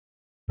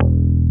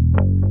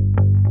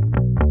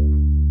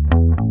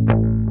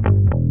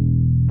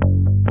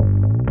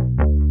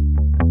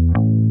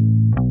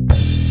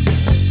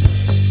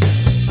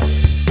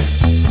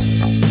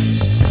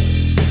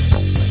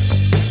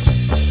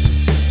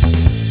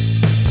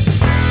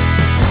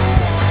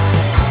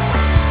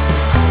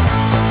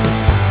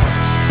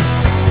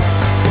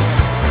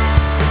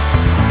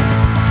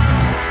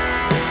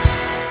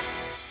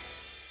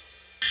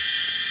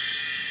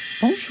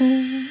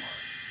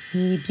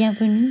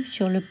Bienvenue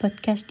sur le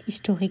podcast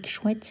historique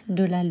chouette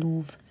de la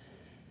Louve.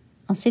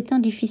 En ces temps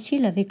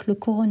difficiles avec le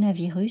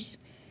coronavirus,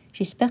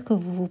 j'espère que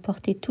vous vous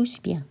portez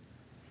tous bien.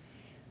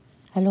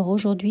 Alors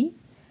aujourd'hui,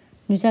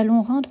 nous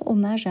allons rendre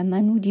hommage à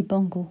Manu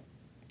Dibango,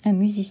 un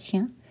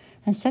musicien,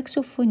 un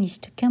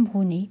saxophoniste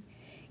camerounais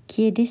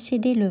qui est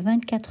décédé le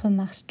 24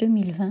 mars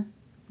 2020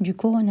 du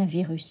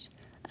coronavirus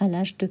à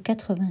l'âge de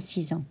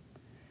 86 ans.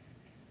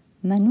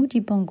 Manu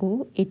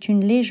Dibango est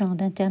une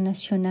légende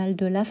internationale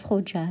de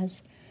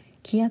l'afro-jazz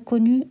qui a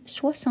connu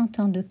 60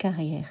 ans de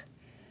carrière.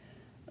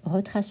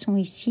 Retraçons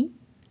ici,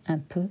 un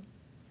peu,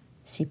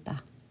 ses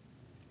pas.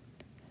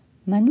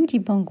 Manu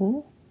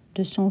Dibango,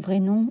 de son vrai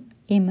nom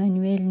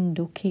Emmanuel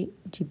Ndoké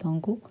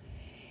Dibango,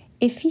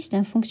 est fils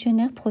d'un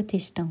fonctionnaire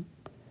protestant.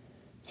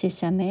 C'est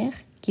sa mère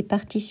qui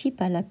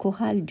participe à la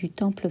chorale du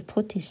temple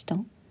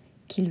protestant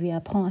qui lui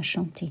apprend à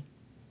chanter.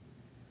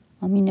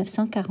 En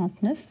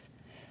 1949,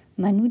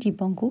 Manu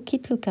Dibango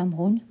quitte le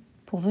Cameroun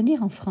pour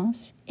venir en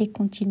France et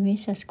continuer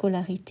sa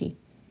scolarité.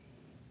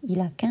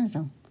 Il a 15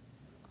 ans.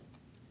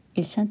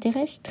 Il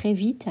s'intéresse très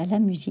vite à la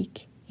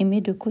musique et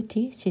met de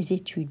côté ses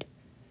études.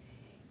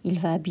 Il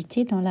va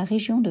habiter dans la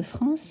région de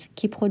France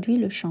qui produit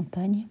le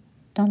champagne,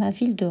 dans la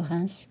ville de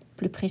Reims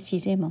plus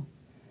précisément.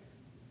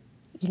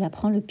 Il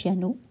apprend le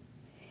piano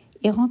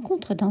et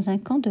rencontre dans un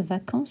camp de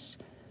vacances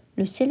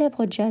le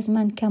célèbre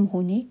jazzman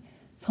camerounais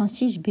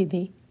Francis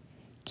Bébé,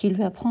 qui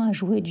lui apprend à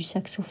jouer du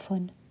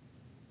saxophone.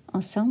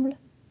 Ensemble,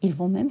 ils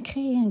vont même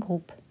créer un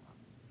groupe.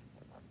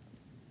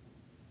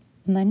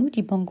 Manu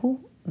Dibango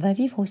va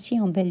vivre aussi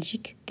en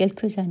Belgique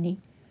quelques années,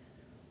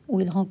 où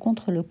il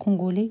rencontre le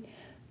Congolais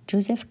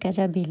Joseph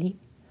Casabele,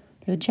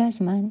 le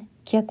jazzman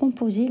qui a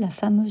composé la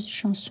fameuse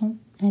chanson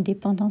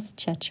Indépendance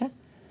Tcha-Tcha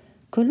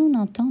que l'on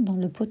entend dans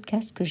le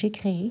podcast que j'ai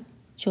créé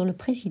sur le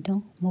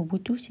président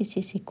Mobutu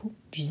Sese Seko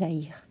du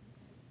Zaïre.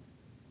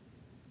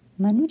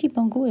 Manu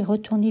Dibango est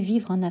retourné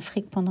vivre en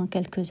Afrique pendant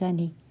quelques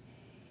années.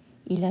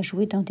 Il a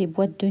joué dans des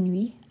boîtes de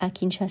nuit à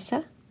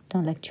Kinshasa,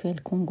 dans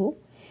l'actuel Congo,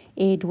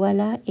 et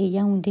Douala et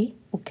Yaoundé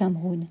au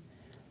Cameroun.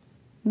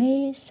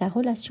 Mais sa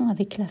relation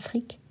avec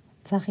l'Afrique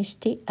va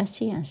rester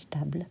assez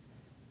instable.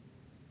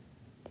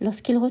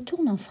 Lorsqu'il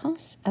retourne en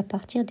France à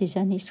partir des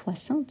années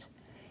 60,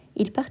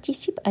 il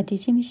participe à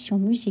des émissions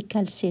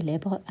musicales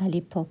célèbres à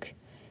l'époque,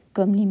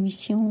 comme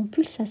l'émission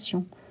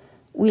Pulsation,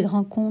 où il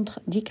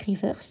rencontre Dick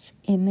Rivers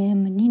et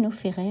même Nino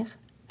Ferrer,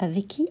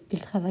 avec qui il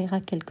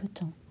travaillera quelque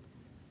temps.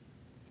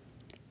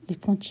 Il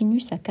continue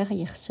sa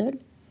carrière seul,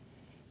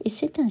 et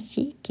c'est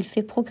ainsi qu'il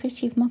fait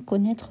progressivement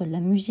connaître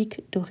la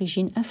musique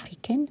d'origine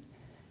africaine,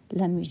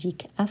 la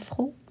musique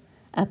afro,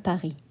 à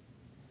Paris.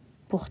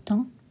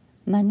 Pourtant,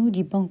 Manu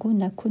Dibango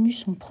n'a connu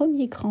son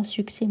premier grand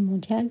succès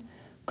mondial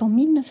qu'en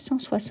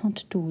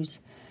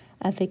 1972,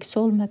 avec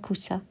Soul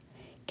Makusa,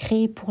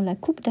 créé pour la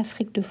Coupe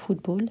d'Afrique de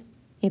football,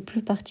 et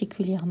plus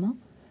particulièrement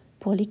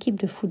pour l'équipe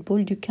de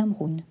football du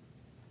Cameroun.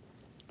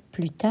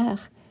 Plus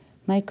tard,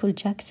 Michael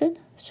Jackson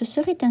se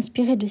serait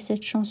inspiré de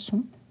cette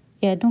chanson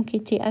et a donc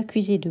été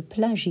accusé de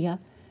plagiat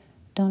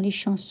dans les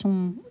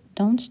chansons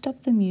Don't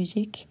Stop the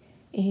Music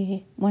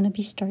et Wanna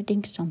Be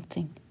Starting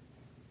Something.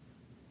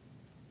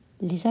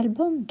 Les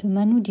albums de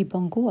Manu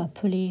Dibango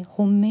appelés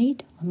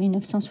Homemade en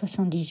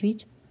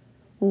 1978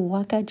 ou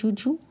Waka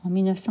Juju en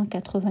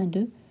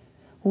 1982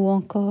 ou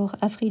encore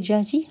Afri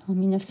Jazzy en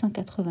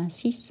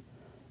 1986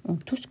 ont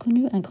tous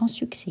connu un grand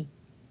succès.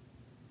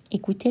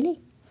 Écoutez-les.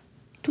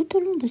 Tout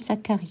au long de sa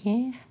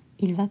carrière,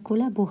 il va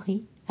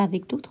collaborer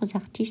avec d'autres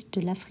artistes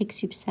de l'Afrique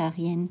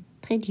subsaharienne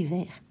très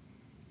divers.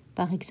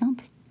 Par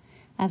exemple,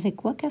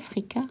 avec Waka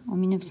Africa en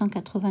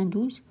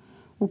 1992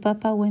 ou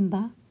Papa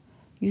Wemba,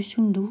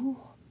 Youssou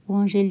N'Dour ou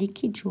Angélique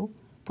Kidjo,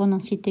 pour n'en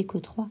citer que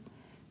 3,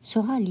 se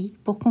rallient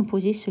pour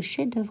composer ce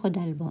chef-d'œuvre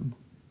d'album.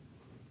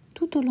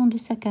 Tout au long de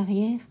sa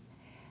carrière,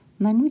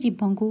 Manu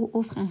Dibango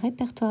offre un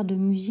répertoire de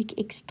musique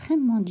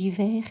extrêmement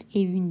divers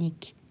et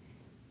unique.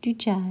 Du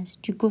jazz,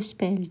 du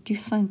gospel, du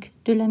funk,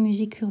 de la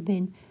musique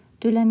urbaine,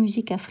 de la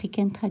musique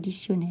africaine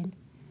traditionnelle.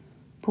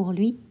 Pour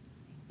lui,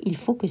 il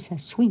faut que ça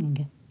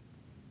swing.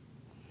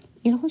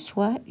 Il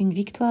reçoit une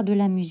victoire de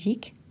la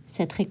musique,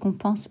 cette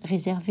récompense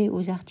réservée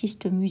aux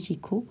artistes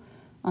musicaux,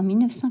 en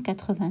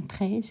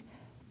 1993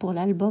 pour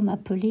l'album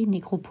appelé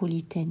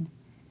Négropolitaine.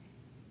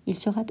 Il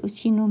sera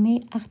aussi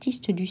nommé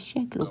artiste du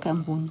siècle au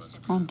Cameroun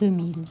en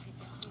 2000.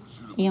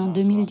 Et en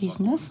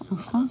 2019, en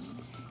France,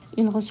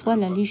 il reçoit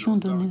la Légion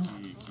d'honneur,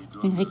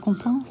 une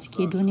récompense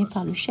qui est donnée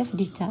par le chef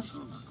d'État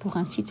pour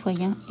un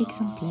citoyen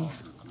exemplaire.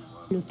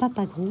 Le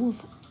Papa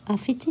Groove a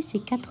fêté ses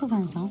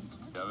 80 ans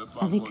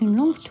avec une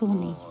longue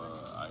tournée.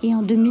 Et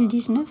en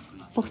 2019,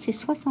 pour ses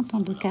 60 ans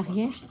de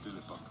carrière,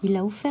 il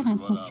a offert un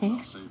concert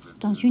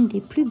dans une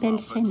des plus belles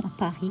scènes à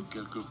Paris,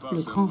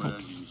 le Grand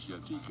Rex.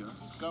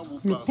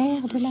 Le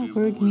père de la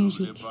world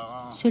music,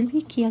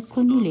 celui qui a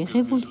connu les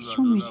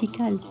révolutions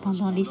musicales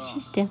pendant les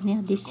 6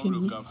 dernières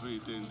décennies,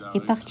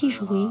 est parti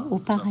jouer au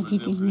paradis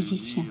des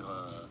musiciens.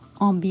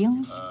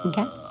 Ambiance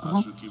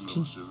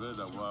garantie.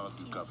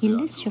 Il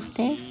laisse sur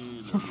terre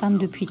sa femme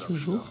depuis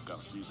toujours,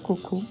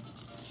 Coco,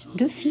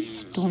 2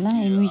 fils, dont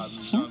l'un est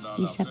musicien,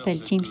 il s'appelle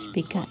James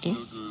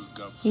BKS,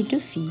 et 2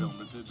 filles.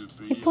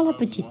 Et pour la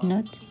petite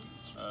note,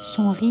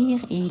 son rire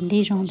est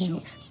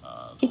légendaire.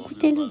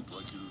 Écoutez-le.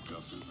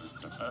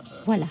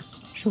 Voilà,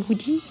 je vous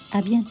dis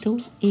à bientôt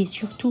et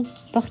surtout,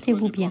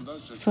 portez-vous bien,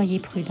 soyez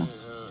prudents.